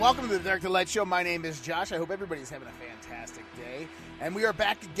Welcome to the Dark to Light Show. My name is Josh. I hope everybody's having a fantastic day. And we are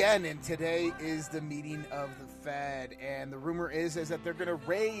back again, and today is the meeting of the Fed. And the rumor is that they're going to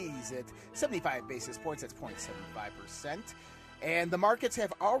raise it 75 basis points. That's 0.75%. And the markets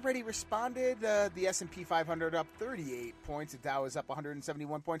have already responded. The S&P 500 up 38 points. The Dow is up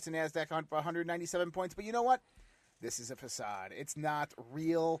 171 points. The NASDAQ up 197 points. But you know what? This is a facade. It's not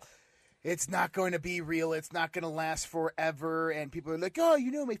real. It's not going to be real. It's not going to last forever. And people are like, oh,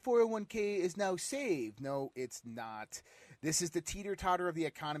 my 401k is now saved. No, it's not. This is the teeter-totter of the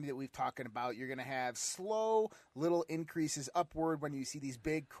economy that we've talking about. You're going to have slow little increases upward when you see these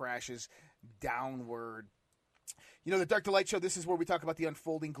big crashes downward. The Dark to Light Show, this is where we talk about the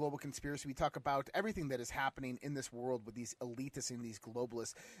unfolding global conspiracy. We talk about everything that is happening in this world with these elitists and these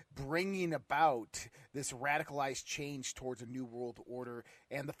globalists bringing about this radicalized change towards a new world order.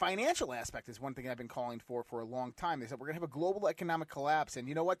 And the financial aspect is one thing I've been calling for a long time, is that we're going to have a global economic collapse. And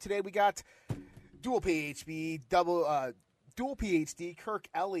you know what? Today we got dual PhD, Kirk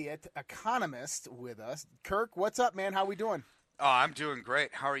Elliott, economist, with us. Kirk, what's up, man? How we doing? Oh, I'm doing great.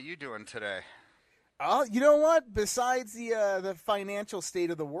 How are you doing today? You know what? Besides the financial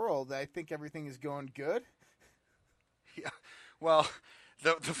state of the world, I think everything is going good. Yeah, well,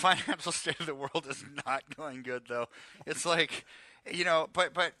 the financial state of the world is not going good, though. It's like,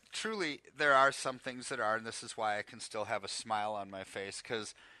 but truly there are some things that are, and this is why I can still have a smile on my face,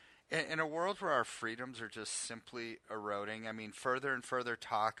 because in a world where our freedoms are just simply eroding, I mean, further and further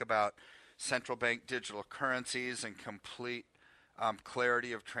talk about central bank digital currencies and complete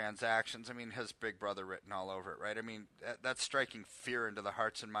clarity of transactions. I mean, has Big Brother written all over it, right? I mean, that's striking fear into the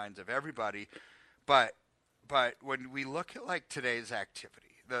hearts and minds of everybody. But when we look at like today's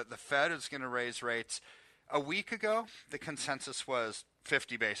activity, the Fed is going to raise rates. A week ago, the consensus was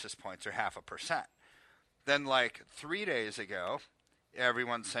 50 basis points or 0.5%. Then like 3 days ago,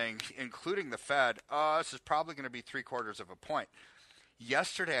 everyone's saying, including the Fed, this is probably going to be 0.75 point.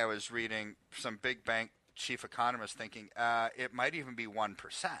 Yesterday, I was reading some big bank chief economist thinking it might even be 1%.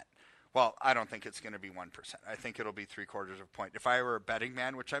 Well, I don't think it's going to be 1%. I think it'll be 0.75 point. If I were a betting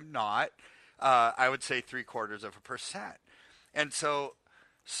man, which I'm not, I would say 0.75%. And so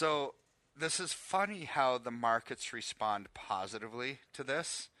this is funny how the markets respond positively to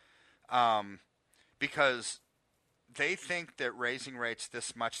this, because they think that raising rates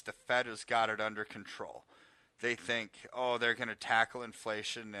this much, the Fed has got it under control. They think, they're going to tackle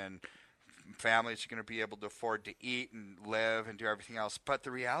inflation and families are going to be able to afford to eat and live and do everything else. But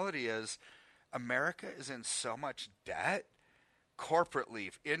the reality is America is in so much debt, corporately,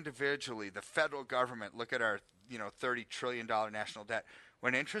 individually, the federal government. Look at our $30 trillion national debt.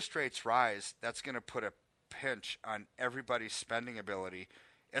 When interest rates rise, that's going to put a pinch on everybody's spending ability.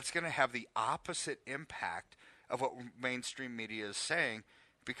 It's going to have the opposite impact of what mainstream media is saying,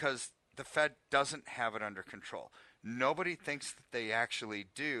 because the Fed doesn't have it under control. Nobody thinks that they actually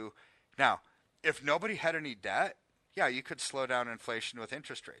do. Now, if nobody had any debt, yeah, you could slow down inflation with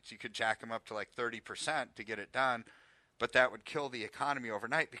interest rates. You could jack them up to like 30% to get it done, but that would kill the economy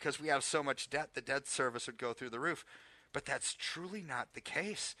overnight because we have so much debt, the debt service would go through the roof. But that's truly not the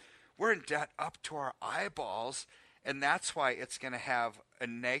case. We're in debt up to our eyeballs, and that's why it's going to have a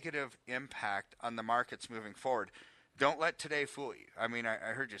negative impact on the markets moving forward. Don't let today fool you. I mean, I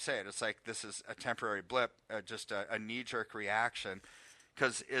heard you say it. It's like this is a temporary blip, just a knee-jerk reaction.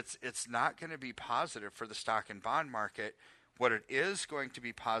 Because it's not going to be positive for the stock and bond market. What it is going to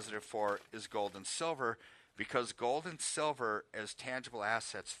be positive for is gold and silver, because gold and silver as tangible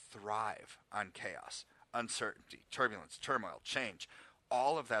assets thrive on chaos, uncertainty, turbulence, turmoil, change,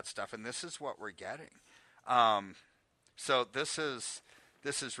 all of that stuff. And this is what we're getting. So this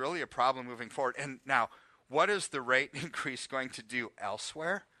is really a problem moving forward. And now, what is the rate increase going to do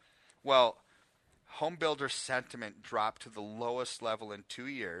elsewhere? Well, home builder sentiment dropped to the lowest level in 2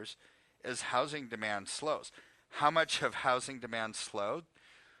 years as housing demand slows. How much have housing demand slowed?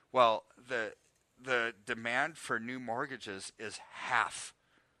 Well, the demand for new mortgages is half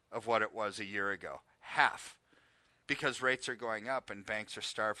of what it was a year ago. Half. Because rates are going up and banks are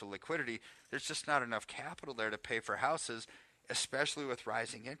starved for liquidity. There's just not enough capital there to pay for houses, especially with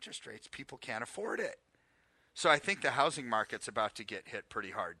rising interest rates. People can't afford it. So I think the housing market's about to get hit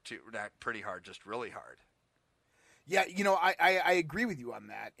pretty hard too. Not pretty hard, just really hard. Yeah, I agree with you on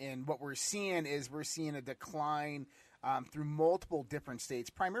that. And what we're seeing is a decline through multiple different states,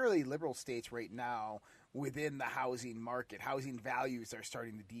 primarily liberal states right now, within the housing market. Housing values are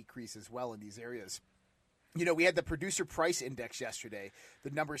starting to decrease as well in these areas. We had the producer price index yesterday. The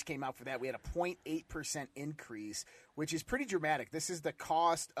numbers came out for that. We had a 0.8% increase, which is pretty dramatic. This is the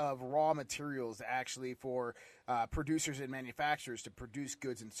cost of raw materials actually for producers and manufacturers to produce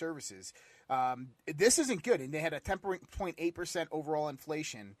goods and services. This isn't good. And they had a 10.8% overall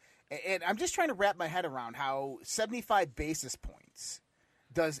inflation. And I'm just trying to wrap my head around how 75 basis points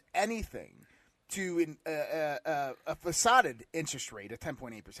does anything to a facaded interest rate of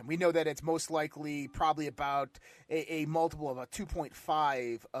 10.8%. We know that it's most likely probably about a multiple of a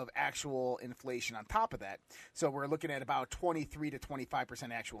 2.5 of actual inflation on top of that. So we're looking at about 23 to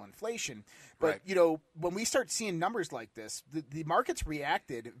 25% actual inflation. But, Right. When we start seeing numbers like this, the markets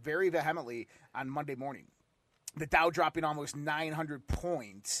reacted very vehemently on Monday morning. The Dow dropping almost 900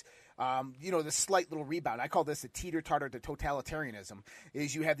 points. The slight little rebound. I call this the teeter-totter to totalitarianism,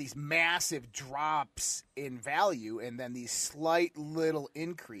 is you have these massive drops in value and then these slight little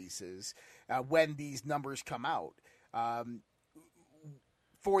increases when these numbers come out.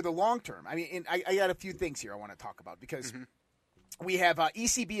 For the long term, I got a few things here I want to talk about because we have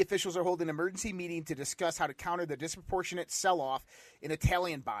ECB officials are holding an emergency meeting to discuss how to counter the disproportionate sell-off in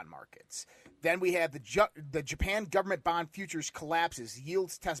Italian bond markets. Then we have the Japan government bond futures collapses,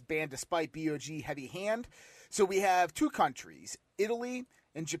 yields test banned despite BOJ heavy hand. So we have two countries, Italy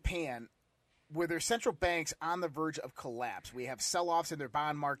and Japan, where their central banks on the verge of collapse. We have sell-offs in their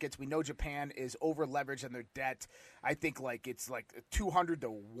bond markets. We know Japan is over-leveraged in their debt. I think it's 200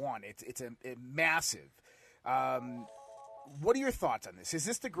 to 1. It's a massive. What are your thoughts on this? Is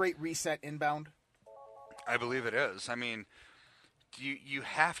this the Great Reset inbound? I believe it is. I mean, you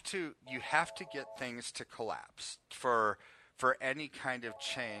have to get things to collapse for any kind of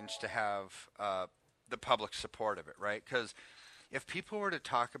change to have the public support of it, right? Because if people were to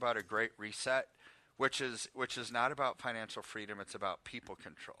talk about a Great Reset, which is not about financial freedom, it's about people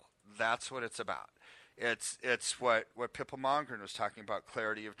control. That's what it's about. It's what Pippa Mongren was talking about,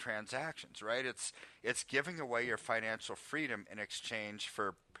 clarity of transactions, right? It's giving away your financial freedom in exchange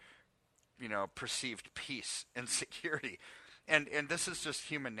for, perceived peace and security. And this is just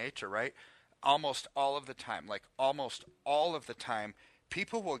human nature, right? Almost all of the time,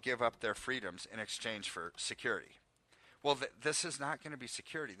 people will give up their freedoms in exchange for security. Well, this is not going to be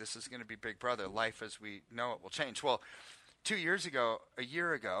security. This is going to be Big Brother. Life as we know it will change. Well, a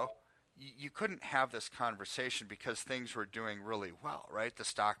year ago, you couldn't have this conversation because things were doing really well, right? The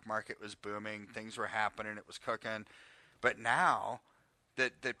stock market was booming. Things were happening. It was cooking. But now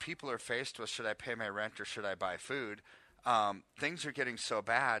that people are faced with, should I pay my rent or should I buy food? Things are getting so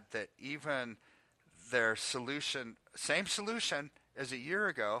bad that even their same solution as a year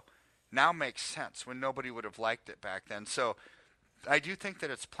ago, now makes sense when nobody would have liked it back then. So I do think that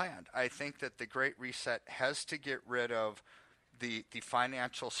it's planned. I think that the Great Reset has to get rid of the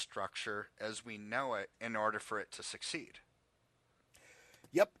financial structure as we know it in order for it to succeed.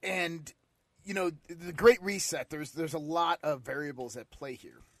 Yep, and the Great Reset, there's a lot of variables at play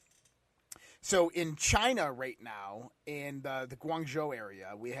here. So in China right now, in the Guangzhou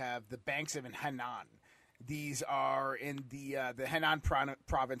area, we have the banks of Henan. These are in the Henan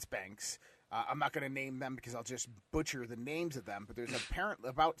province banks. I'm not going to name them because I'll just butcher the names of them, but there's apparently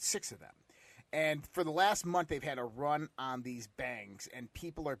about 6 of them. And for the last month, they've had a run on these banks, and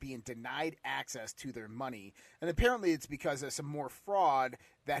people are being denied access to their money. And apparently it's because of some more fraud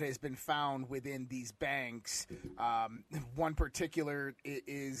that has been found within these banks. One particular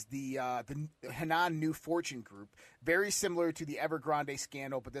is the Henan New Fortune Group, very similar to the Evergrande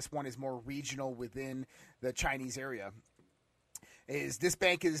scandal, but this one is more regional within the Chinese area. Is this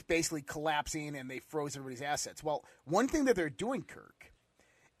bank is basically collapsing, and they froze everybody's assets. Well, one thing that they're doing, Kirk,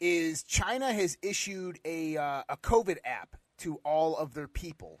 is China has issued a COVID app to all of their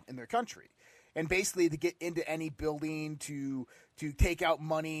people in their country. And basically to get into any building, to take out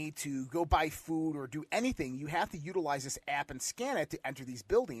money, to go buy food or do anything, you have to utilize this app and scan it to enter these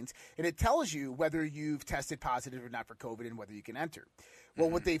buildings. And it tells you whether you've tested positive or not for COVID and whether you can enter. Well,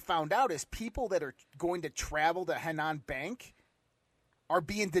 what they found out is people that are going to travel to Henan Bank are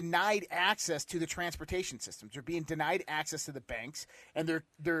being denied access to the transportation systems. They're being denied access to the banks, and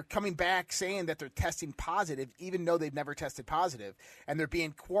they're coming back saying that they're testing positive, even though they've never tested positive, and they're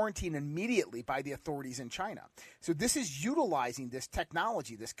being quarantined immediately by the authorities in China. So this is utilizing this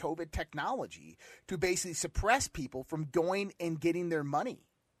technology, this COVID technology, to basically suppress people from going and getting their money.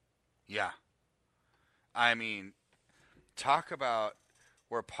 Yeah. I mean, talk about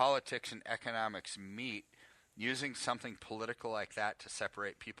where politics and economics meet, using something political like that to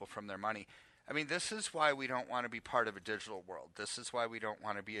separate people from their money. I mean, this is why we don't want to be part of a digital world. This is why we don't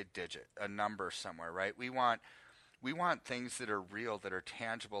want to be a digit, a number somewhere, right? We want We want things that are real, that are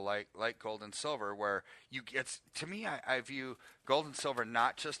tangible, like gold and silver. Where to me, I view gold and silver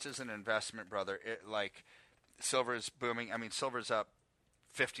not just as an investment, brother. Like silver is booming. I mean, silver's up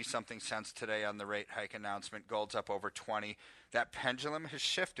 50-something cents today on the rate hike announcement. Gold's up over 20. That pendulum has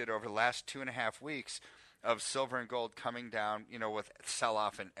shifted over the last 2.5 weeks of silver and gold coming down, with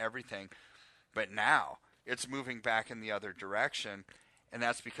sell-off and everything. But now it's moving back in the other direction, and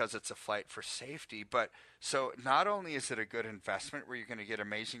that's because it's a flight for safety. But so not only is it a good investment where you're going to get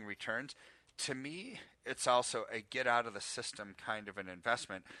amazing returns, to me, it's also a get out of the system kind of an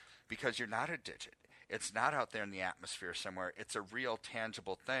investment, because you're not a digit. It's not out there in the atmosphere somewhere. It's a real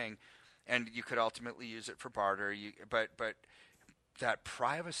tangible thing, and you could ultimately use it for barter. But that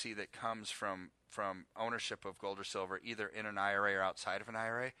privacy that comes from ownership of gold or silver, either in an IRA or outside of an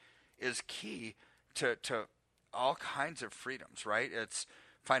IRA, is key to all kinds of freedoms, right? It's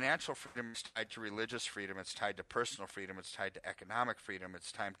financial freedom is tied to religious freedom. It's tied to personal freedom. It's tied to economic freedom.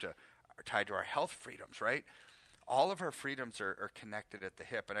 It's tied to our health freedoms, right? All of our freedoms are connected at the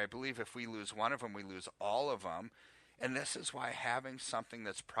hip, and I believe if we lose one of them, we lose all of them. And this is why having something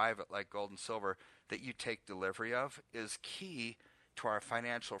that's private like gold and silver that you take delivery of is key to our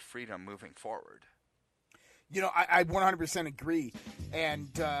financial freedom moving forward. I 100% agree.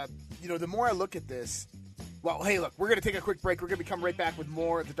 And, the more I look at this, well, hey, look, we're going to take a quick break. We're going to come right back with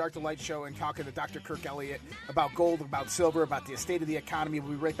more of the Dark to Light Show and talking to Dr. Kirk Elliott about gold, about silver, about the state of the economy.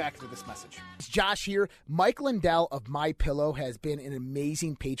 We'll be right back to this message. It's Josh here. Mike Lindell of MyPillow has been an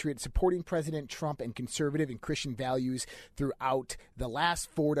amazing patriot, supporting President Trump and conservative and Christian values throughout the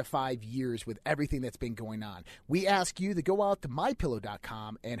last 4 to 5 years with everything that's been going on. We ask you to go out to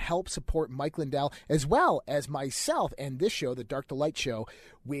MyPillow.com and help support Mike Lindell, as well as myself and this show, the Dark to Light Show,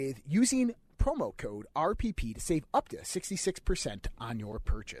 with using promo code RPP to save up to 66% on your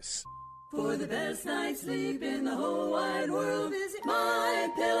purchase. For the best night's sleep in the whole wide world, visit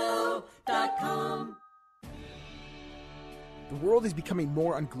MyPillow.com. The world is becoming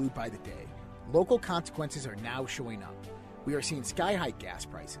more unglued by the day. Local consequences are now showing up. We are seeing sky-high gas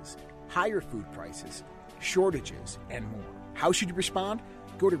prices, higher food prices, shortages, and more. How should you respond?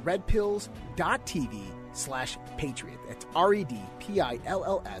 Go to redpills.tv/patriot. That's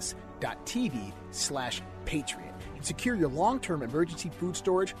redpills.tv/patriot. And secure your long-term emergency food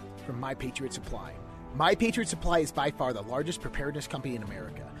storage from My Patriot Supply. My Patriot Supply is by far the largest preparedness company in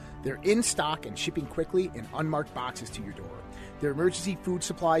America. They're in stock and shipping quickly in unmarked boxes to your door. Their emergency food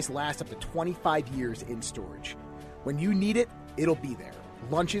supplies last up to 25 years in storage. When you need it, it'll be there.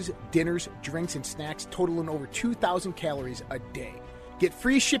 Lunches, dinners, drinks, and snacks totaling over 2,000 calories a day. Get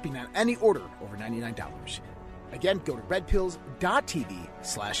free shipping on any order over $99. Again, go to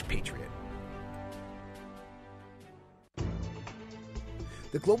redpills.tv/patriot.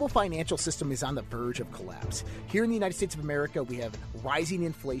 The global financial system is on the verge of collapse. Here in the United States of America, we have rising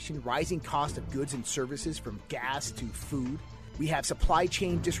inflation, rising cost of goods and services from gas to food. We have supply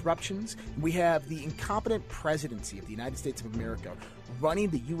chain disruptions. We have the incompetent presidency of the United States of America running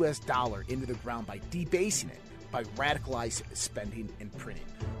the U.S. dollar into the ground by debasing it, by radicalized spending and printing.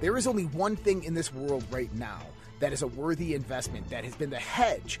 There is only one thing in this world right now that is a worthy investment that has been the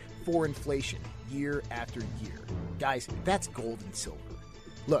hedge for inflation year after year. Guys, that's gold and silver.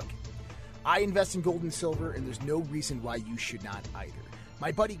 Look, I invest in gold and silver, and there's no reason why you should not either.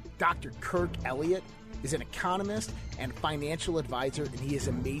 My buddy Dr. Kirk Elliott is an economist and financial advisor, and he is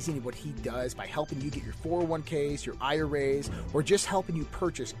amazing at what he does by helping you get your 401ks, your IRAs, or just helping you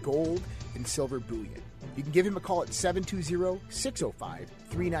purchase gold and silver bullion. You can give him a call at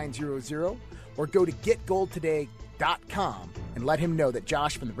 720-605-3900 or go to getgoldtoday.com and let him know that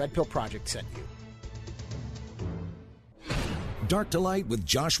Josh from the Red Pill Project sent you. Dark to Light with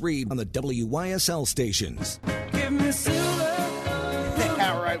Josh Reed on the WYSL stations. Give me silver.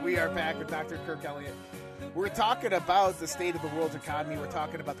 All right, we are back with Dr. Kirk Elliott. We're talking about the state of the world's economy. We're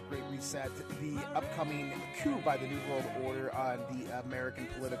talking about the Great Reset, the upcoming coup by the New World Order on the American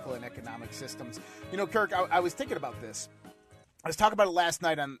political and economic systems. You know, Kirk, I was thinking about this. I was talking about it last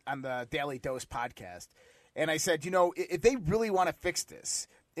night on the Daily Dose podcast, and I said, you know, if they really want to fix this,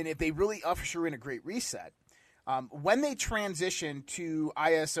 and if they really usher in a Great Reset, when they transition to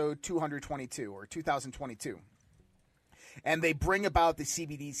ISO 222 or 2022, and they bring about the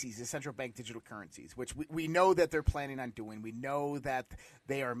CBDCs, the central bank digital currencies, which we know that they're planning on doing. We know that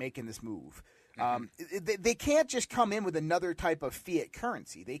they are making this move. They can't just come in with another type of fiat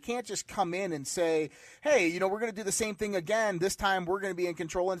currency. They can't just come in and say, hey, you know, we're going to do the same thing again. This time we're going to be in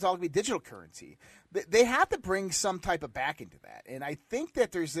control and it's all going to be digital currency. They have to bring some type of back into that. And I think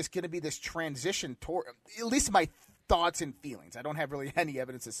that there's going to be this transition toward, at least my thoughts and feelings. I don't have really any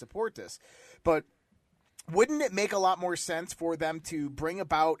evidence to support this. But wouldn't it make a lot more sense for them to bring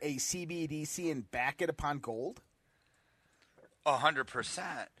about a CBDC and back it upon gold?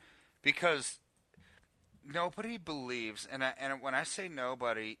 100%, because nobody believes, and when I say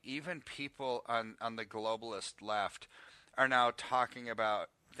nobody, even people on the globalist left are now talking about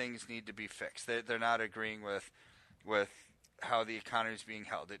things need to be fixed. They're not agreeing with how the economy is being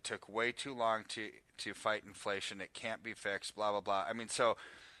held. It took way too long to fight inflation. It can't be fixed, blah, blah, blah. I mean, so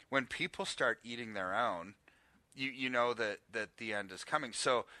when people start eating their own, you know that the end is coming.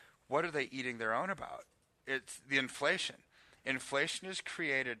 So what are they eating their own about? It's the inflation. Inflation is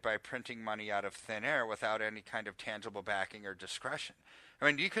created by printing money out of thin air without any kind of tangible backing or discretion. I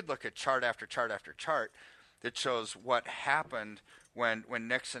mean, you could look at chart after chart after chart that shows what happened when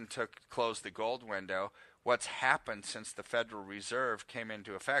Nixon closed the gold window, what's happened since the Federal Reserve came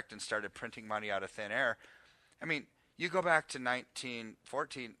into effect and started printing money out of thin air. I mean, you go back to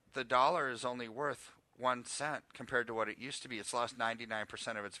 1914, the dollar is only worth 1 cent compared to what it used to be. It's lost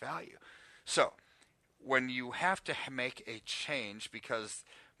 99% of its value. So when you have to make a change because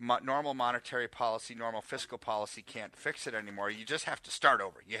normal monetary policy, normal fiscal policy can't fix it anymore, you just have to start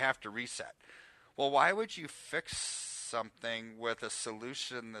over. You have to reset. Well, why would you fix something with a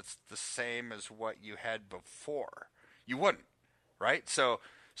solution that's the same as what you had before? You wouldn't, right? So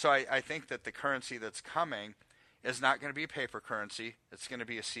I think that the currency that's coming is not going to be paper currency. It's going to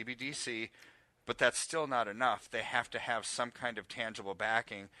be a CBDC, but that's still not enough. They have to have some kind of tangible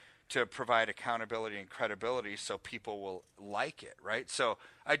backing to provide accountability and credibility so people will like it, right? So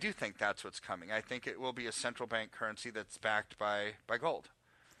I do think that's what's coming. I think it will be a central bank currency that's backed by gold.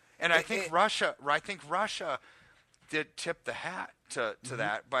 And I think Russia did tip the hat to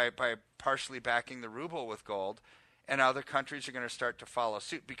that by partially backing the ruble with gold, and other countries are going to start to follow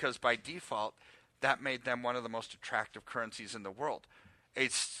suit because by default that made them one of the most attractive currencies in the world. A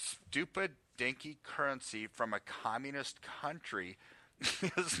stupid, dinky currency from a communist country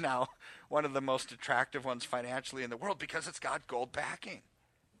is now one of the most attractive ones financially in the world because it's got gold backing.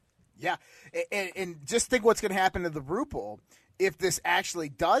 Yeah, and just think what's going to happen to the ruble if this actually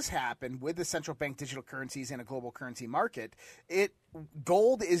does happen with the central bank digital currencies in a global currency market.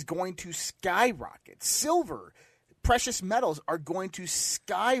 Gold is going to skyrocket. Silver, precious metals are going to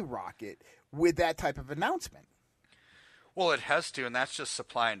skyrocket with that type of announcement. Well, it has to, and that's just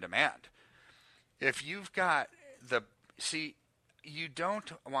supply and demand. If you've got you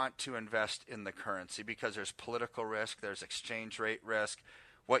don't want to invest in the currency because there's political risk, there's exchange rate risk.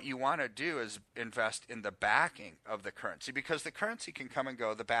 What you want to do is invest in the backing of the currency because the currency can come and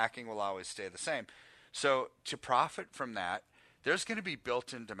go. The backing will always stay the same. So to profit from that, there's going to be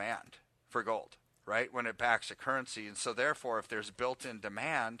built-in demand for gold, right, when it backs a currency. And so therefore, if there's built-in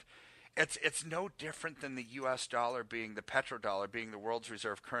demand, it's no different than the U.S. dollar being the petrodollar, being the world's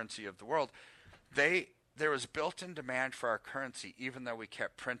reserve currency of the world. There was built-in demand for our currency, even though we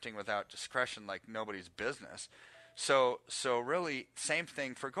kept printing without discretion like nobody's business. So really, same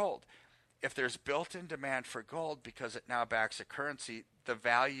thing for gold. If there's built-in demand for gold because it now backs a currency, the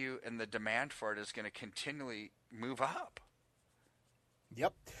value and the demand for it is going to continually move up.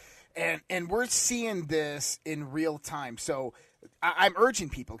 Yep. And we're seeing this in real time. So I'm urging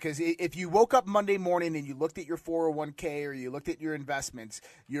people, because if you woke up Monday morning and you looked at your 401k or you looked at your investments,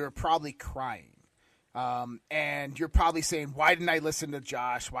 you're probably crying. And you're probably saying, why didn't I listen to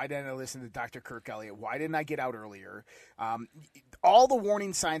Josh? Why didn't I listen to Dr. Kirk Elliott? Why didn't I get out earlier? All the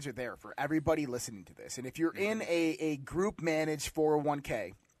warning signs are there for everybody listening to this. And if you're in a group managed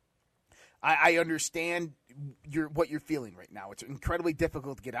 401k, I understand what you're feeling right now. It's incredibly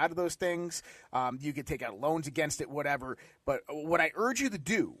difficult to get out of those things. You could take out loans against it, whatever. But what I urge you to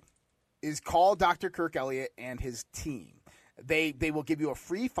do is call Dr. Kirk Elliott and his team. They will give you a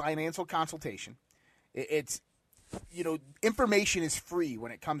free financial consultation. It's, information is free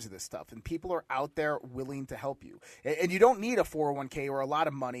when it comes to this stuff, and people are out there willing to help you. And you don't need a 401k or a lot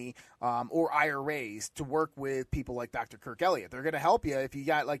of money or IRAs to work with people like Dr. Kirk Elliott. They're going to help you if you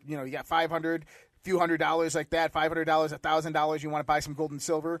got you got $500, few $100 like that, $500, $1,000, you want to buy some gold and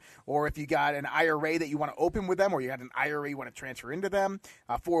silver, or if you got an IRA that you want to open with them, or you got an IRA you want to transfer into them,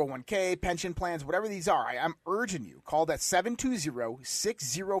 401k, pension plans, whatever these are, I'm urging you, call that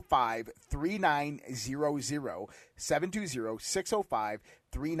 720-605-3900,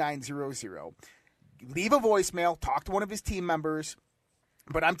 720-605-3900. Leave a voicemail, talk to one of his team members.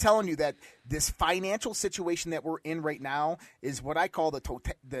 But I'm telling you that this financial situation that we're in right now is what I call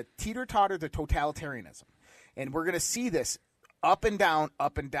the teeter-totter, the totalitarianism. And we're going to see this up and down,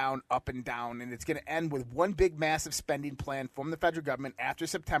 up and down, up and down, and it's going to end with one big massive spending plan from the federal government after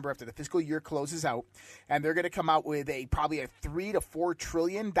September, after the fiscal year closes out, and they're going to come out with probably a $3 to $4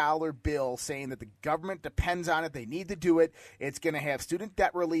 trillion bill saying that the government depends on it, they need to do it. It's going to have student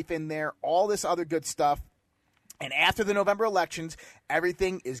debt relief in there, all this other good stuff. And after the November elections,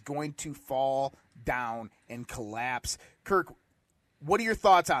 everything is going to fall down and collapse. Kirk, what are your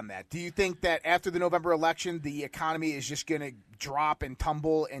thoughts on that? Do you think that after the November election, the economy is just going to drop and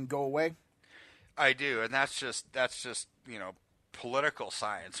tumble and go away? I do, and that's just political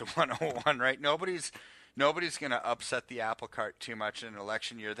science 101, right? Nobody's going to upset the apple cart too much in an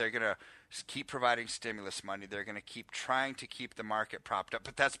election year. They're going to keep providing stimulus money. They're going to keep trying to keep the market propped up,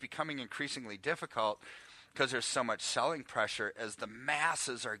 but that's becoming increasingly difficult because there's so much selling pressure as the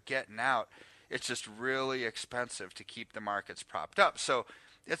masses are getting out. It's just really expensive to keep the markets propped up. So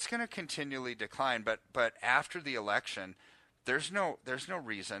it's going to continually decline. But after the election, there's no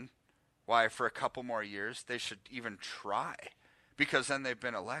reason why for a couple more years they should even try, because then they've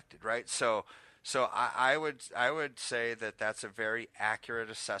been elected, right? So I would say that that's a very accurate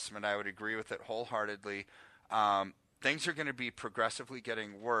assessment. I would agree with it wholeheartedly. Things are going to be progressively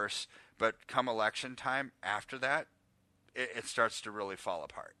getting worse, but come election time after that, it starts to really fall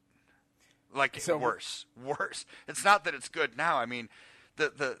apart. Worse. It's not that it's good now. I mean,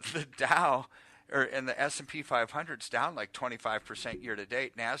 the Dow and the S&P 500's down like 25% year to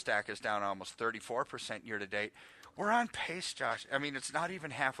date. NASDAQ is down almost 34% year to date. We're on pace, Josh. I mean, it's not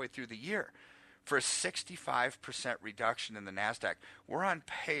even halfway through the year for a 65% reduction in the NASDAQ. We're on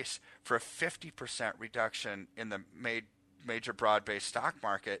pace for a 50% reduction in the major broad-based stock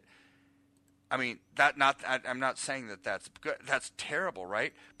market. I mean, I'm not saying that that's good. That's terrible,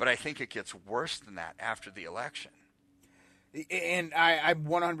 right? But I think it gets worse than that after the election. And I'm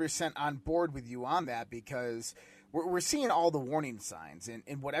 100% on board with you on that, because we're seeing all the warning signs.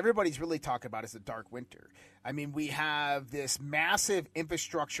 And what everybody's really talking about is the dark winter. I mean, we have this massive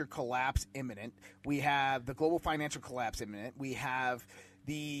infrastructure collapse imminent. We have the global financial collapse imminent. We have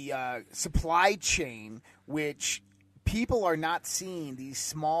the supply chain, which people are not seeing these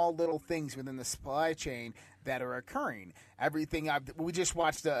small little things within the supply chain that are occurring. We just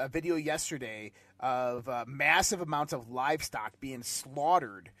watched a video yesterday of massive amounts of livestock being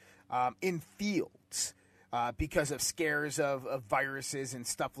slaughtered in fields because of scares of viruses and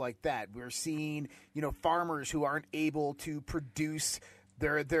stuff like that. We're seeing, farmers who aren't able to produce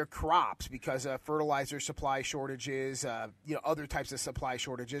their crops because of fertilizer supply shortages, other types of supply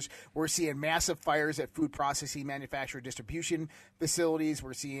shortages. We're seeing massive fires at food processing, manufacturer, distribution facilities.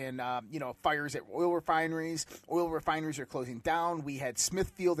 We're seeing, fires at oil refineries. Oil refineries are closing down. We had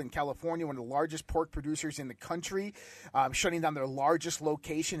Smithfield in California, one of the largest pork producers in the country, shutting down their largest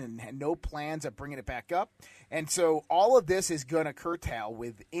location and had no plans of bringing it back up. And so all of this is going to curtail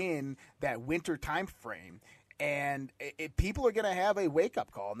within that winter time frame. And people are going to have a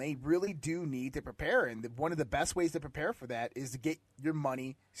wake-up call, and they really do need to prepare. And one of the best ways to prepare for that is to get your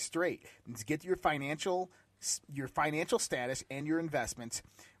money straight, and to get your financial status and your investments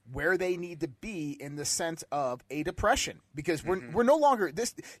where they need to be in the sense of a depression. Because we're no longer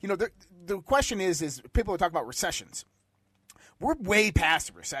this. The question is people are talking about recessions. We're way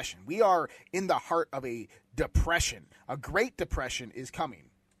past a recession. We are in the heart of a depression. A Great Depression is coming.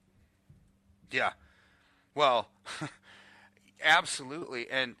 Yeah. Well, absolutely,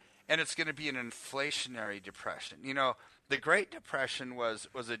 and it's going to be an inflationary depression. The Great Depression was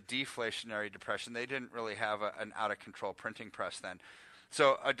a deflationary depression. They didn't really have an out-of-control printing press then.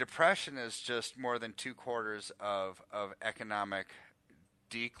 So a depression is just more than 2 quarters of economic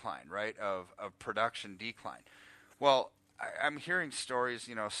decline, right, of production decline. Well, I'm hearing stories,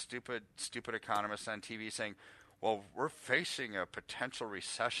 stupid economists on TV saying, well, we're facing a potential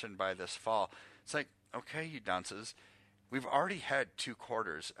recession by this fall. It's like, okay, you dunces, we've already had 2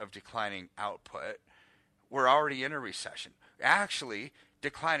 quarters of declining output. We're already in a recession. Actually,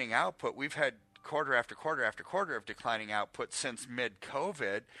 declining output, we've had quarter after quarter after quarter of declining output since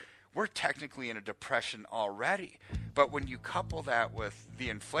mid-COVID. We're technically in a depression already. But when you couple that with the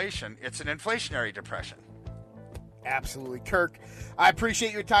inflation, it's an inflationary depression. Absolutely. Kirk, I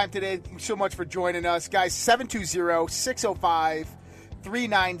appreciate your time today. Thanks so much for joining us. Guys, 720-605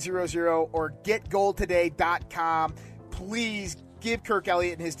 3900 or getgoldtoday.com. Please give Kirk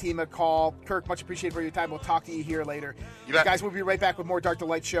Elliott and his team a call. Kirk, much appreciated for your time. We'll talk to you here later. You bet. Guys, we'll be right back with more Dark to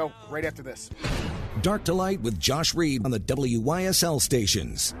Light show right after this. Dark to Light with Josh Reed on the WYSL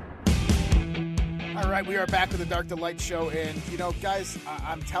stations. All right, we are back with the Dark to Light show. And, guys,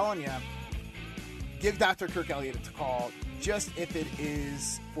 I'm telling you, give Dr. Kirk Elliott a call. just if it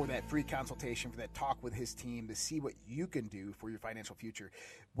is for that free consultation, for that talk with his team to see what you can do for your financial future.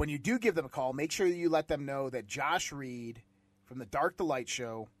 When you do give them a call, make sure that you let them know that Josh Reed from the Dark to Light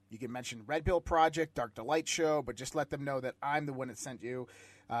Show, you can mention Red Pill Project, Dark to Light Show, but just let them know that I'm the one that sent you.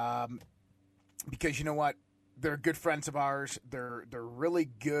 Because you know what? They're good friends of ours. They're really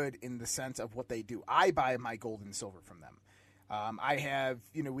good in the sense of what they do. I buy my gold and silver from them.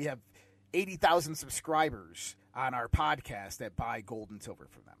 We have 80,000 subscribers on our podcast that buy gold and silver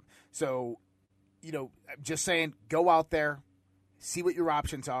from them. So, I'm just saying, go out there, see what your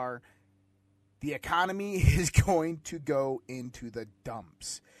options are. The economy is going to go into the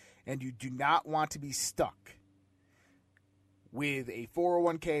dumps, and you do not want to be stuck with a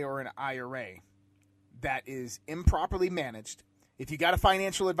 401k or an IRA that is improperly managed. If you got a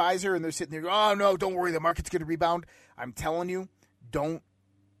financial advisor and they're sitting there, oh, no, don't worry, the market's going to rebound, I'm telling you, don't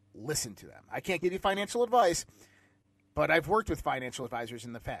listen to them. I can't give you financial advice, but I've worked with financial advisors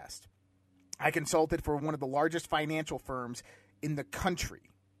in the past. I consulted for one of the largest financial firms in the country.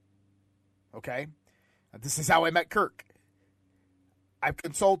 Okay? This is how I met Kirk. I've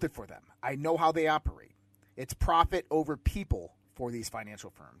consulted for them. I know how they operate. It's profit over people for these financial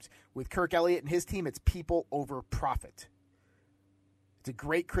firms. With Kirk Elliott and his team, it's people over profit. It's a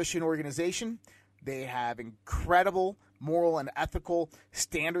great Christian organization. They have incredible moral and ethical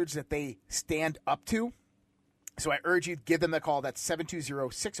standards that they stand up to. So I urge you to give them a call. That's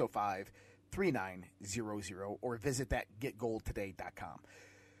 720-605-3900 or visit that getgoldtoday.com.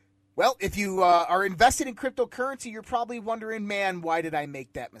 Well, if you are invested in cryptocurrency, you're probably wondering, man, why did I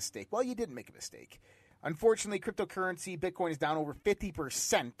make that mistake? Well, you didn't make a mistake. Unfortunately, cryptocurrency, Bitcoin is down over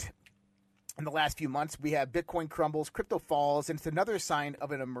 50% in the last few months. We have Bitcoin crumbles, crypto falls, and it's another sign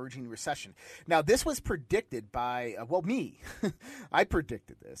of an emerging recession. Now, this was predicted by, me. I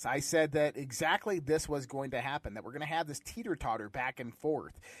predicted this. I said that exactly this was going to happen, that we're going to have this teeter-totter back and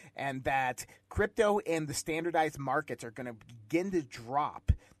forth, and that crypto and the standardized markets are going to begin to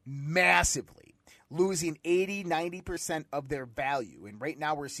drop massively, losing 80-90% of their value. And right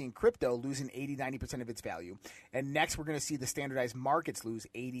now we're seeing crypto losing 80-90% of its value. And next we're going to see the standardized markets lose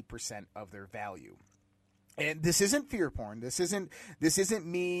 80% of their value. And this isn't fear porn. This isn't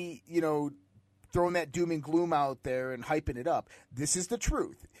me, throwing that doom and gloom out there and hyping it up. This is the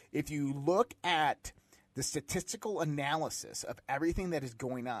truth. If you look at the statistical analysis of everything that is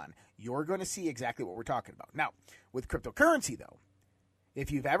going on, you're going to see exactly what we're talking about. Now, with cryptocurrency though, if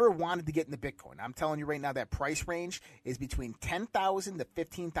you've ever wanted to get into Bitcoin, I'm telling you right now that price range is between $10,000 to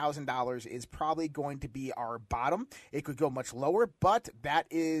 $15,000 is probably going to be our bottom. It could go much lower, but that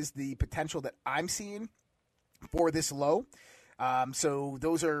is the potential that I'm seeing for this low. So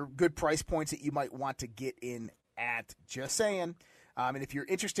those are good price points that you might want to get in at, just saying. And if you're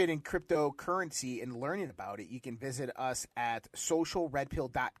interested in cryptocurrency and learning about it, you can visit us at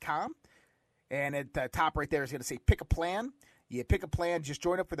socialredpill.com. And at the top right there is going to say pick a plan. You pick a plan, just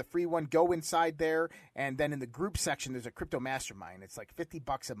join up for the free one, go inside there, and then in the group section, there's a crypto mastermind. It's like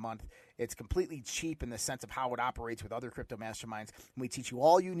 $50 a month. It's completely cheap in the sense of how it operates with other crypto masterminds. And we teach you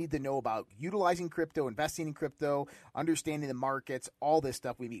all you need to know about utilizing crypto, investing in crypto, understanding the markets, all this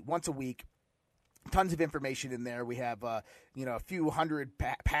stuff. We meet once a week. Tons of information in there. We have, a few hundred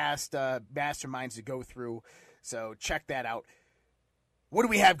past masterminds to go through. So check that out. What do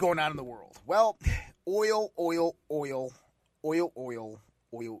we have going on in the world? Well, oil.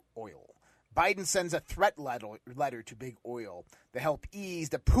 Biden sends a threat letter to big oil to help ease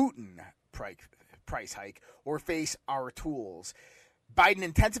the Putin price hike or face our tools. Biden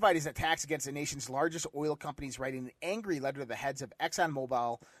intensified his attacks against the nation's largest oil companies, writing an angry letter to the heads of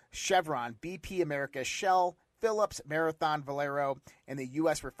ExxonMobil, Chevron, BP America, Shell, Phillips, Marathon, Valero, and the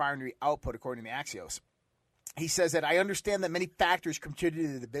U.S. refinery output, according to Axios. He says that I understand that many factors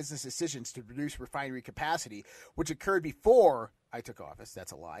contributed to the business decisions to reduce refinery capacity, which occurred before I took office.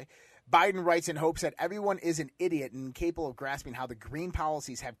 That's a lie. Biden writes in hopes that everyone is an idiot and incapable of grasping how the green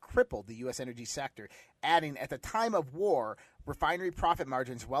policies have crippled the U.S. energy sector, adding, at the time of war, refinery profit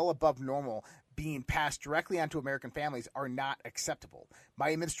margins well above normal being passed directly onto American families are not acceptable.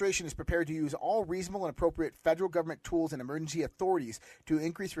 My administration is prepared to use all reasonable and appropriate federal government tools and emergency authorities to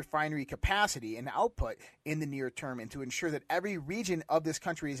increase refinery capacity and output in the near term and to ensure that every region of this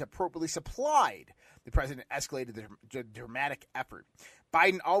country is appropriately supplied. The president escalated the dramatic effort.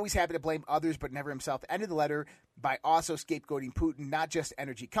 Biden, always happy to blame others but never himself, ended the letter by also scapegoating Putin, not just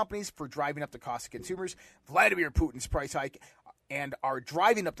energy companies, for driving up the cost of consumers. Vladimir Putin's price hike and are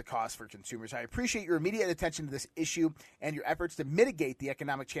driving up the cost for consumers. I appreciate your immediate attention to this issue and your efforts to mitigate the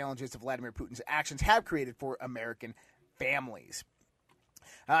economic challenges of Vladimir Putin's actions have created for American families.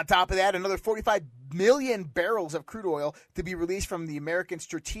 On top of that, another 45 million barrels of crude oil to be released from the American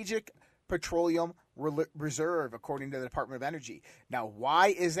Strategic Petroleum Reserve, according to the Department of Energy. Now, why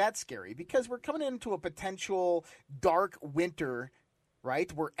is that scary? Because we're coming into a potential dark winter,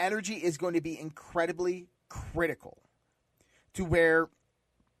 right, where energy is going to be incredibly critical, to where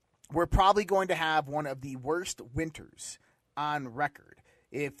we're probably going to have one of the worst winters on record.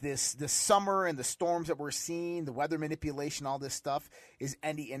 If this summer and the storms that we're seeing, the weather manipulation, all this stuff is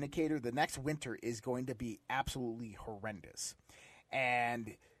any indicator, the next winter is going to be absolutely horrendous.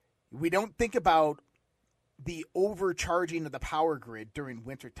 And we don't think about the overcharging of the power grid during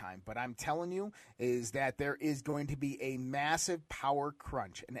wintertime, but I'm telling you is that there is going to be a massive power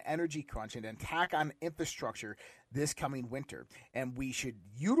crunch, an energy crunch, an attack on infrastructure this coming winter. And we should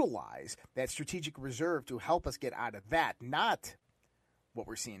utilize that strategic reserve to help us get out of that, not what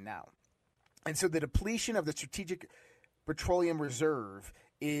we're seeing now. And so the depletion of the Strategic Petroleum Reserve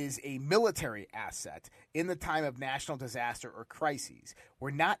is a military asset in the time of national disaster or crises. We're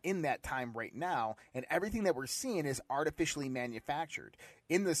not in that time right now, and everything that we're seeing is artificially manufactured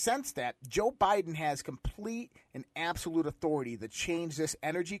in the sense that Joe Biden has complete and absolute authority to change this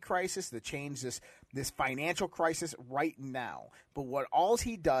energy crisis, to change this financial crisis right now. But what all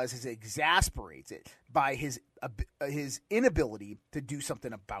he does is exasperates it by his inability to do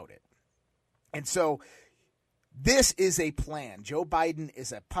something about it. And so this is a plan. Joe Biden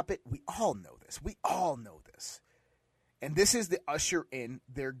is a puppet. We all know this. We all know this. And this is to usher in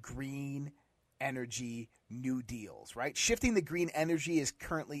their green energy new deals, right? Shifting the green energy is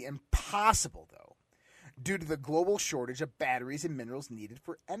currently impossible, though, due to the global shortage of batteries and minerals needed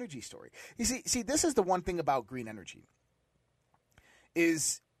for energy storage. You see, this is the one thing about green energy,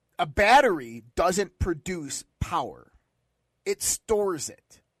 is a battery doesn't produce power. It stores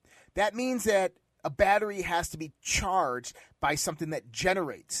it. That means that a battery has to be charged by something that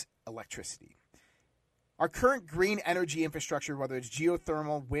generates electricity. Our current green energy infrastructure, whether it's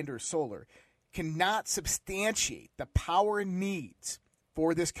geothermal, wind, or solar, cannot substantiate the power needs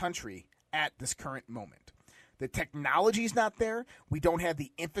for this country at this current moment. The technology is not there. We don't have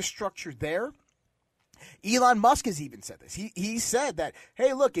the infrastructure there. Elon Musk has even said this. He said that,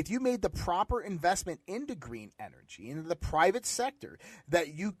 hey, look, if you made the proper investment into green energy, into the private sector,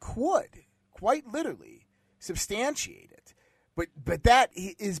 that you could quite literally substantiate it. But that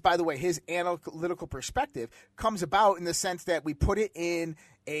is, by the way, his analytical perspective comes about in the sense that we put it in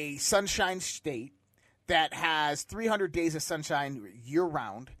a sunshine state that has 300 days of sunshine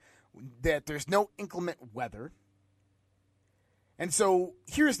year-round, that there's no inclement weather. And so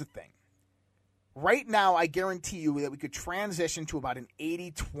here's the thing. Right now, I guarantee you that we could transition to about an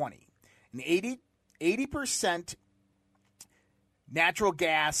 80-20. An 80% natural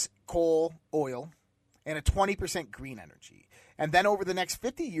gas, coal, oil, and a 20% green energy. And then over the next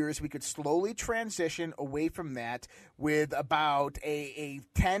 50 years, we could slowly transition away from that with about a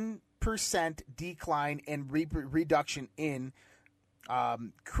 10% decline and reduction in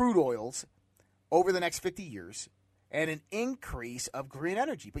crude oils over the next 50 years and an increase of green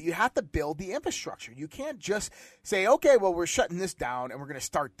energy. But you have to build the infrastructure. You can't just say, okay, well, we're shutting this down and we're going to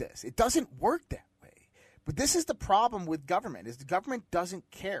start this. It doesn't work that way. But this is the problem with government, is the government doesn't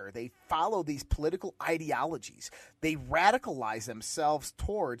care. They follow these political ideologies. They radicalize themselves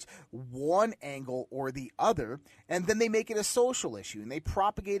towards one angle or the other, and then they make it a social issue, and they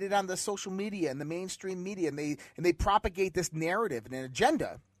propagate it on the social media and the mainstream media, and they propagate this narrative and an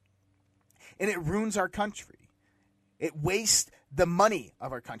agenda, and it ruins our country. It wastes the money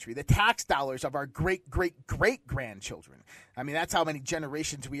of our country, the tax dollars of our great-great-great-grandchildren. I mean, that's how many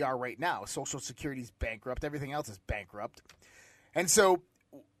generations we are right now. Social Security's bankrupt. Everything else is bankrupt. And so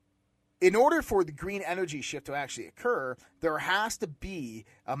in order for the green energy shift to actually occur, there has to be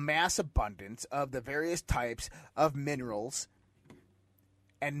a mass abundance of the various types of minerals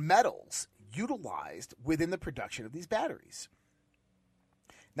and metals utilized within the production of these batteries.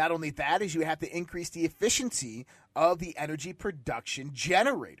 Not only that, is you have to increase the efficiency of the energy production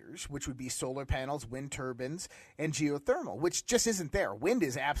generators, which would be solar panels, wind turbines, and geothermal, which just isn't there. Wind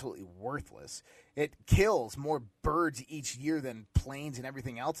is absolutely worthless. It kills more birds each year than planes and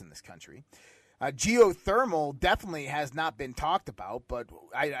everything else in this country. Geothermal definitely has not been talked about, but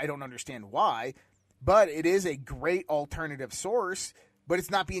I don't understand why. But it is a great alternative source, but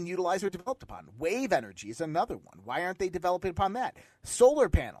it's not being utilized or developed upon. Wave energy is another one. Why aren't they developing upon that? Solar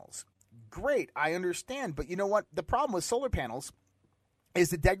panels, great, I understand. But you know what? The problem with solar panels is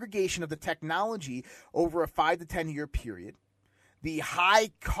the degradation of the technology over a 5 to 10 year period, the high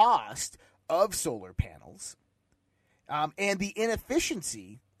cost of solar panels, and the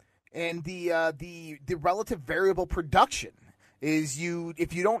inefficiency and the relative variable production is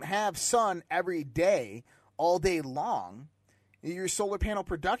if you don't have sun every day, all day long, your solar panel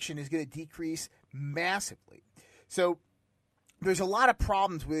production is going to decrease massively. So there's a lot of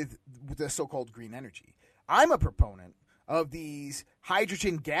problems with the so-called green energy. I'm a proponent of these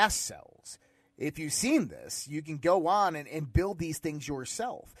hydrogen gas cells. If you've seen this, you can go on and build these things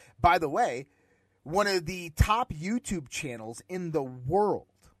yourself. By the way, one of the top YouTube channels in the world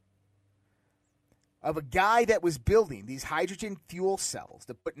of a guy that was building these hydrogen fuel cells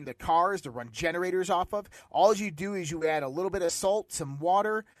to put in the cars to run generators off of. All you do is you add a little bit of salt, some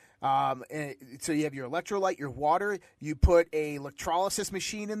water, so you have your electrolyte, your water. You put a electrolysis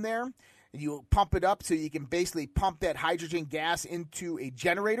machine in there. You pump it up so you can basically pump that hydrogen gas into a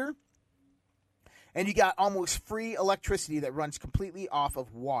generator. And you got almost free electricity that runs completely off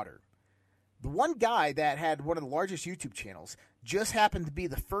of water. The one guy that had one of the largest YouTube channels just happened to be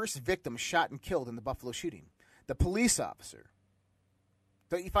the first victim shot and killed in the Buffalo shooting. The police officer.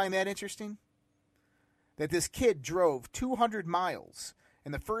 Don't you find that interesting? That this kid drove 200 miles,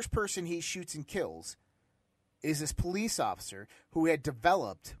 and the first person he shoots and kills is this police officer who had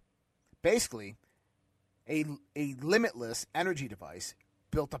developed basically a limitless energy device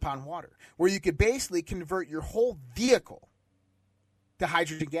built upon water, where you could basically convert your whole vehicle to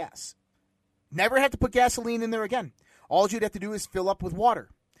hydrogen gas. Never have to put gasoline in there again. All you'd have to do is fill up with water.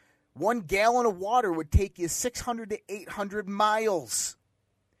 1 gallon of water would take you 600 to 800 miles.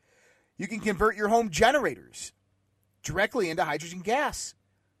 You can convert your home generators directly into hydrogen gas,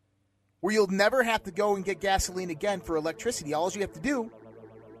 where you'll never have to go and get gasoline again for electricity. All you have to do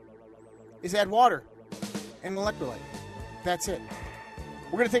is add water and an electrolyte. That's it.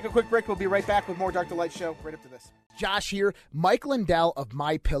 We're going to take a quick break. We'll be right back with more Dark to Light Show right after this. Josh here. Mike Lindell of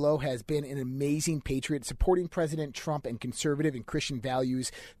MyPillow has been an amazing patriot supporting President Trump and conservative and Christian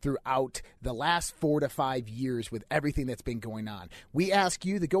values throughout the last 4 to 5 years with everything that's been going on. We ask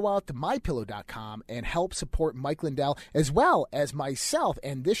you to go out to MyPillow.com and help support Mike Lindell as well as myself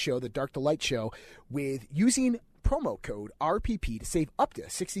and this show, the Dark to Light Show, with using promo code RPP to save up to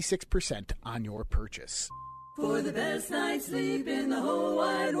 66% on your purchase. For the best night's sleep in the whole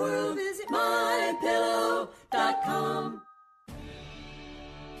wide world, visit MyPillow.com.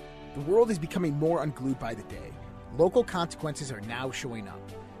 The world is becoming more unglued by the day. Local consequences are now showing up.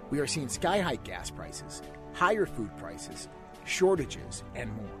 We are seeing sky-high gas prices, higher food prices, shortages, and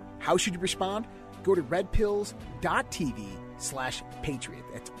more. How should you respond? Go to redpills.tv/patriot.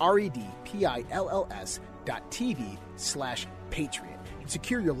 That's redpills.tv/patriot. And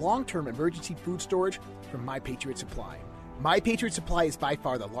secure your long-term emergency food storage from My Patriot Supply. My Patriot Supply is by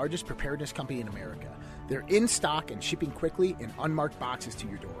far the largest preparedness company in America. They're in stock and shipping quickly in unmarked boxes to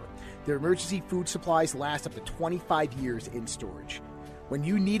your door. Their emergency food supplies last up to 25 years in storage. When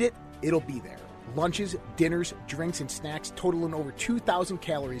you need it, it'll be there. Lunches, dinners, drinks, and snacks totaling over 2,000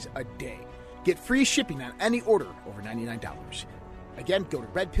 calories a day. Get free shipping on any order over $99. Again, go to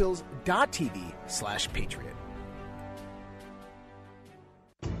redpills.tv/patriot.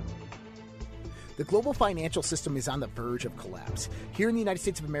 The global financial system is on the verge of collapse. Here in the United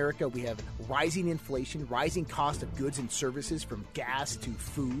States of America, we have rising inflation, rising cost of goods and services from gas to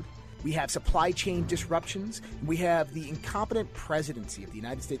food. We have supply chain disruptions. We have the incompetent presidency of the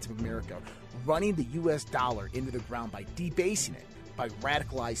United States of America running the U.S. dollar into the ground by debasing it, by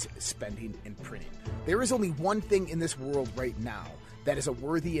radicalized spending and printing. There is only one thing in this world right now that is a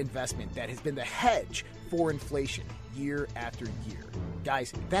worthy investment that has been the hedge for inflation year after year.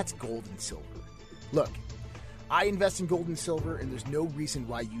 Guys, that's gold and silver. Look, I invest in gold and silver, and there's no reason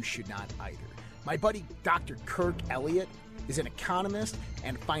why you should not either. My buddy Dr. Kirk Elliott is an economist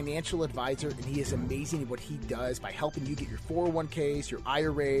and financial advisor, and he is amazing at what he does by helping you get your 401ks, your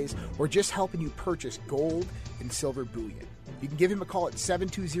IRAs, or just helping you purchase gold and silver bullion. You can give him a call at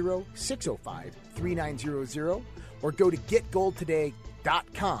 720-605-3900 or go to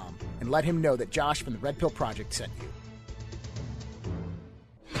getgoldtoday.com and let him know that Josh from the Red Pill Project sent you.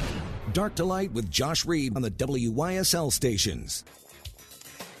 Dark to Light with Josh Reed on the WYSL stations.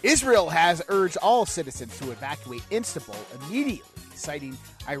 Israel has urged all citizens to evacuate Istanbul immediately, citing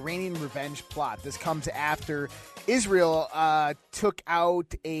Iranian revenge plot. This comes after Israel took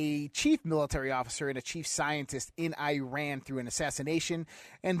out a chief military officer and a chief scientist in Iran through an assassination,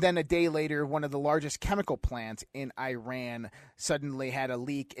 and then a day later, one of the largest chemical plants in Iran suddenly had a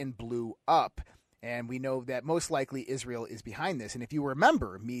leak and blew up. And we know that most likely Israel is behind this. And if you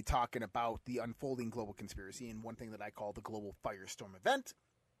remember me talking about the unfolding global conspiracy, and one thing that I call the global firestorm event,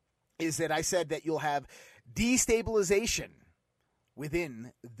 is that I said that you'll have destabilization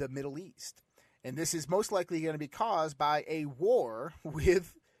within the Middle East. And this is most likely going to be caused by a war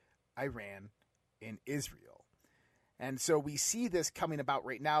with Iran and Israel. And so we see this coming about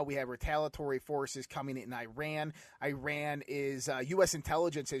right now. We have retaliatory forces coming in Iran. Iran is, U.S.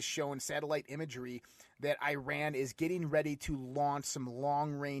 intelligence has shown satellite imagery that Iran is getting ready to launch some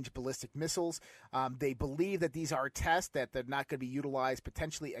long-range ballistic missiles. They believe that these are tests, that they're not going to be utilized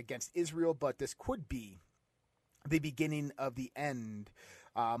potentially against Israel, but this could be the beginning of the end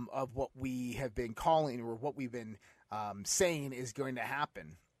of what we have been calling, or what we've been saying is going to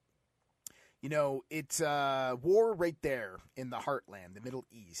happen. You know, it's a war right there in the heartland, the Middle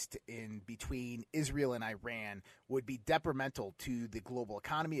East, in between Israel and Iran, would be detrimental to the global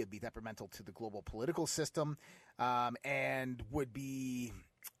economy. It would be detrimental to the global political system, and would be,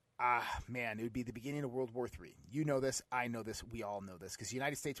 it would be the beginning of World War III. You know this. I know this. We all know this, because the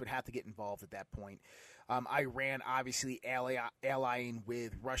United States would have to get involved at that point. Iran obviously allying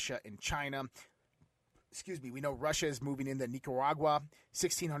with Russia and China. We know Russia is moving into Nicaragua,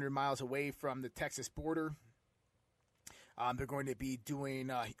 1,600 miles away from the Texas border. They're going to be doing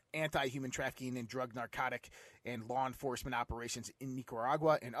anti-human trafficking and drug, narcotic, and law enforcement operations in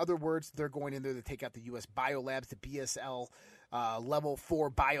Nicaragua. In other words, they're going in there to take out the U.S. biolabs, the BSL Level 4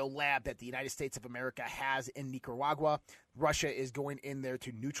 biolab that the United States of America has in Nicaragua. Russia is going in there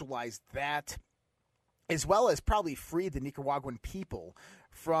to neutralize that, as well as probably free the Nicaraguan people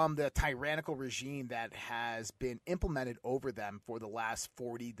from the tyrannical regime that has been implemented over them for the last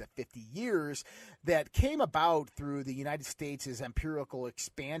 40 to 50 years, that came about through the United States' empirical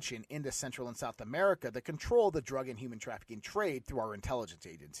expansion into Central and South America that control the drug and human trafficking trade through our intelligence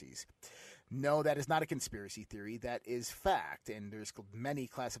agencies. No, that is not a conspiracy theory. That is fact, and there's many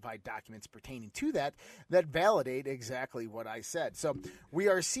classified documents pertaining to that validate exactly what I said. So we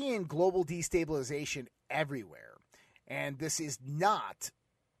are seeing global destabilization everywhere, and this is not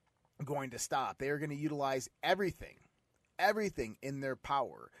going to stop. They are going to utilize everything in their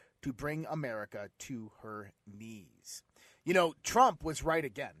power to bring America to her knees. You know, Trump was right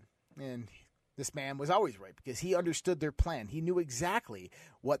again, and this man was always right, because he understood their plan. He knew exactly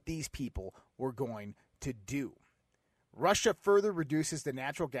what these people were going to do. Russia further reduces the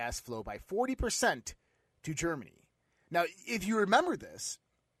natural gas flow by 40% to Germany. Now, if you remember this,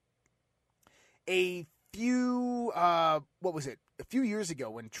 a few years ago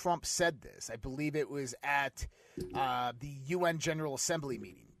when Trump said this, I believe it was at the UN General Assembly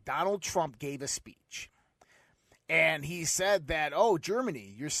meeting, Donald Trump gave a speech. And he said that,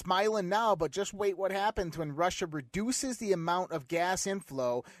 Germany, you're smiling now, but just wait what happens when Russia reduces the amount of gas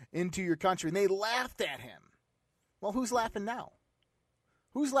inflow into your country. And they laughed at him. Well, who's laughing now?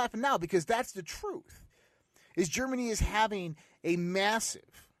 Who's laughing now? Because that's the truth. Is Germany is having a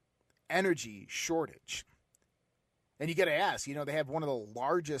massive energy shortage. And you got to ask, they have one of the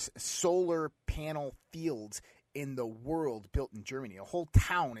largest solar panel fields in the world built in Germany. A whole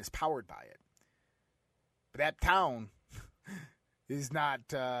town is powered by it. But that town is not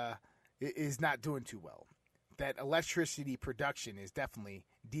doing too well. That electricity production is definitely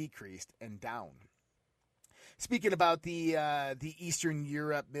decreased and down. Speaking about the Eastern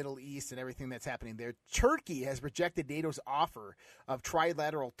Europe, Middle East, and everything that's happening there, Turkey has rejected NATO's offer of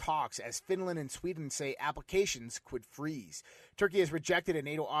trilateral talks as Finland and Sweden say applications could freeze. Turkey has rejected a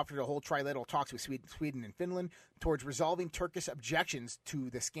NATO offer to hold trilateral talks with Sweden and Finland towards resolving Turkish objections to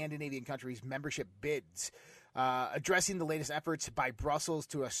the Scandinavian countries' membership bids. Addressing the latest efforts by Brussels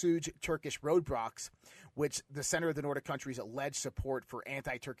to assuage Turkish roadblocks, which the center of the Nordic countries alleged support for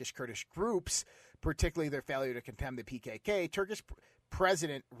anti-Turkish Kurdish groups, particularly their failure to condemn the PKK, Turkish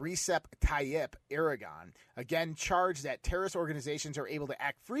President Recep Tayyip Erdogan again charged that terrorist organizations are able to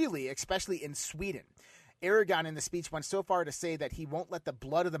act freely, especially in Sweden. Erdogan in the speech went so far to say that he won't let the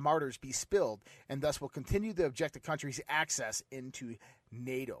blood of the martyrs be spilled and thus will continue to object the country's access into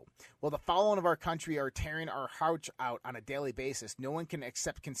NATO. Well, the fallen of our country are tearing our hearts out on a daily basis. No one can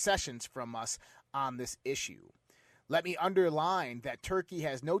accept concessions from us on this issue. Let me underline that Turkey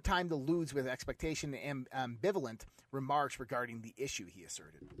has no time to lose with expectation and ambivalent remarks regarding the issue, he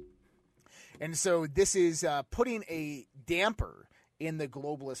asserted. And so this is putting a damper in the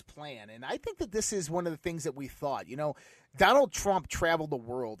globalist plan. And I think that this is one of the things that we thought. Donald Trump traveled the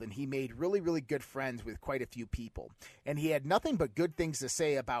world, and he made really, really good friends with quite a few people. And he had nothing but good things to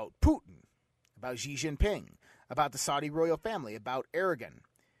say about Putin, about Xi Jinping, about the Saudi royal family, about Erdogan.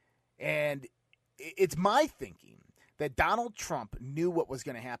 And it's my thinking that Donald Trump knew what was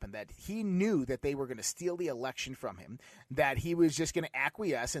going to happen, that he knew that they were going to steal the election from him, that he was just going to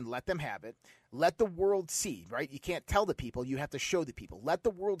acquiesce and let them have it, let the world see, right? You can't tell the people, you have to show the people. Let the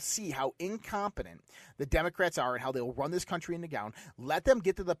world see how incompetent the Democrats are and how they'll run this country into the ground. Let them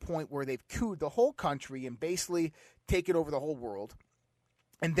get to the point where they've cooed the whole country and basically taken over the whole world,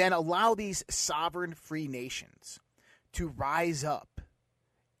 and then allow these sovereign free nations to rise up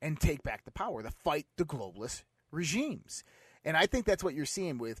and take back the power, to fight the globalist regimes. And I think that's what you're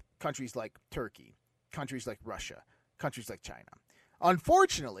seeing with countries like Turkey, countries like Russia, countries like China.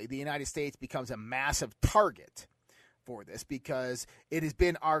 Unfortunately, the United States becomes a massive target for this because it has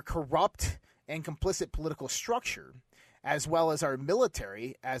been our corrupt and complicit political structure, as well as our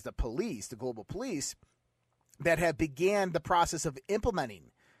military, as the police, the global police, that have began the process of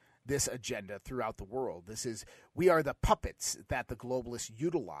implementing this agenda throughout the world. We are the puppets that the globalists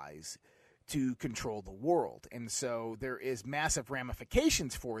utilize to control the world. And so there is massive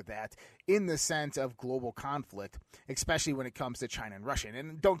ramifications for that in the sense of global conflict, especially when it comes to China and Russia.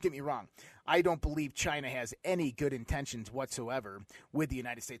 And don't get me wrong, I don't believe China has any good intentions whatsoever with the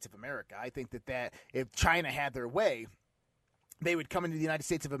United States of America. I think that if China had their way, they would come into the United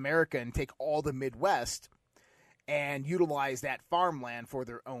States of America and take all the Midwest and utilize that farmland for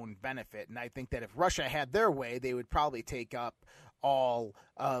their own benefit. And I think that if Russia had their way, they would probably take up all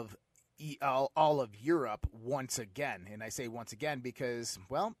of Europe once again. And I say once again because,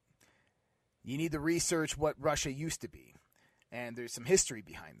 well, you need to research what Russia used to be. And there's some history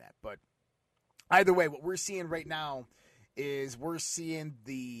behind that. But either way, what we're seeing right now is we're seeing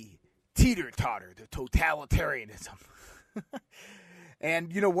the teeter-totter, the totalitarianism.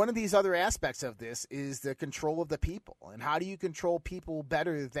 And, one of these other aspects of this is the control of the people. And how do you control people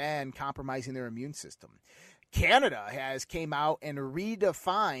better than compromising their immune system? Canada has came out and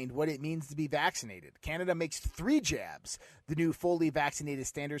redefined what it means to be vaccinated. Canada makes 3 jabs the new fully vaccinated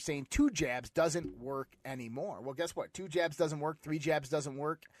standard, saying 2 jabs doesn't work anymore. Well, guess what? 2 jabs doesn't work. 3 jabs doesn't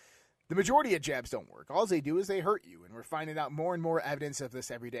work. The majority of jabs don't work. All they do is they hurt you, and we're finding out more and more evidence of this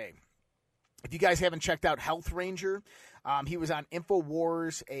every day. If you guys haven't checked out Health Ranger, he was on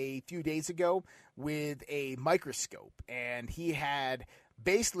InfoWars a few days ago with a microscope, and he had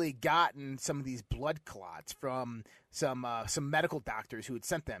basically gotten some of these blood clots from some medical doctors who had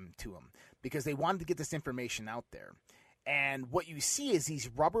sent them to him because they wanted to get this information out there. And what you see is these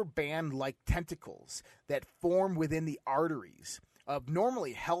rubber band-like tentacles that form within the arteries of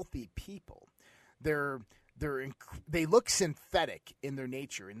normally healthy people. They look synthetic in their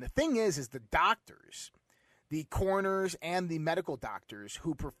nature. And the thing is the doctors, the coroners and the medical doctors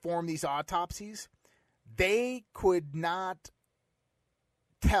who perform these autopsies, they could not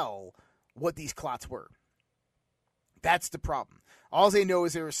tell what these clots were. That's the problem. All they know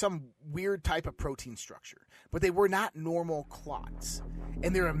is there was some weird type of protein structure, but they were not normal clots.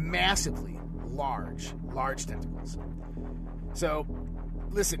 And they were massively large tentacles. So,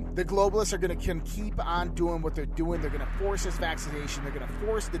 listen, the globalists are going to keep on doing what they're doing. They're going to force this vaccination. They're going to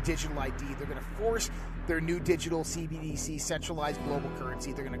force the digital ID. They're going to force their new digital CBDC, centralized global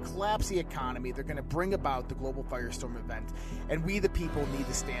currency. They're going to collapse the economy. They're going to bring about the global firestorm event. And we, the people, need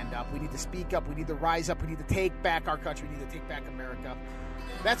to stand up. We need to speak up. We need to rise up. We need to take back our country. We need to take back America.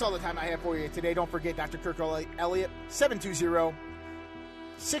 That's all the time I have for you today. Don't forget Dr. Kirk Elliott,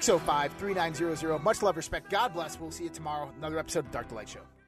 720-605-3900. Much love, respect. God bless. We'll see you tomorrow. Another episode of Dark to Light Show.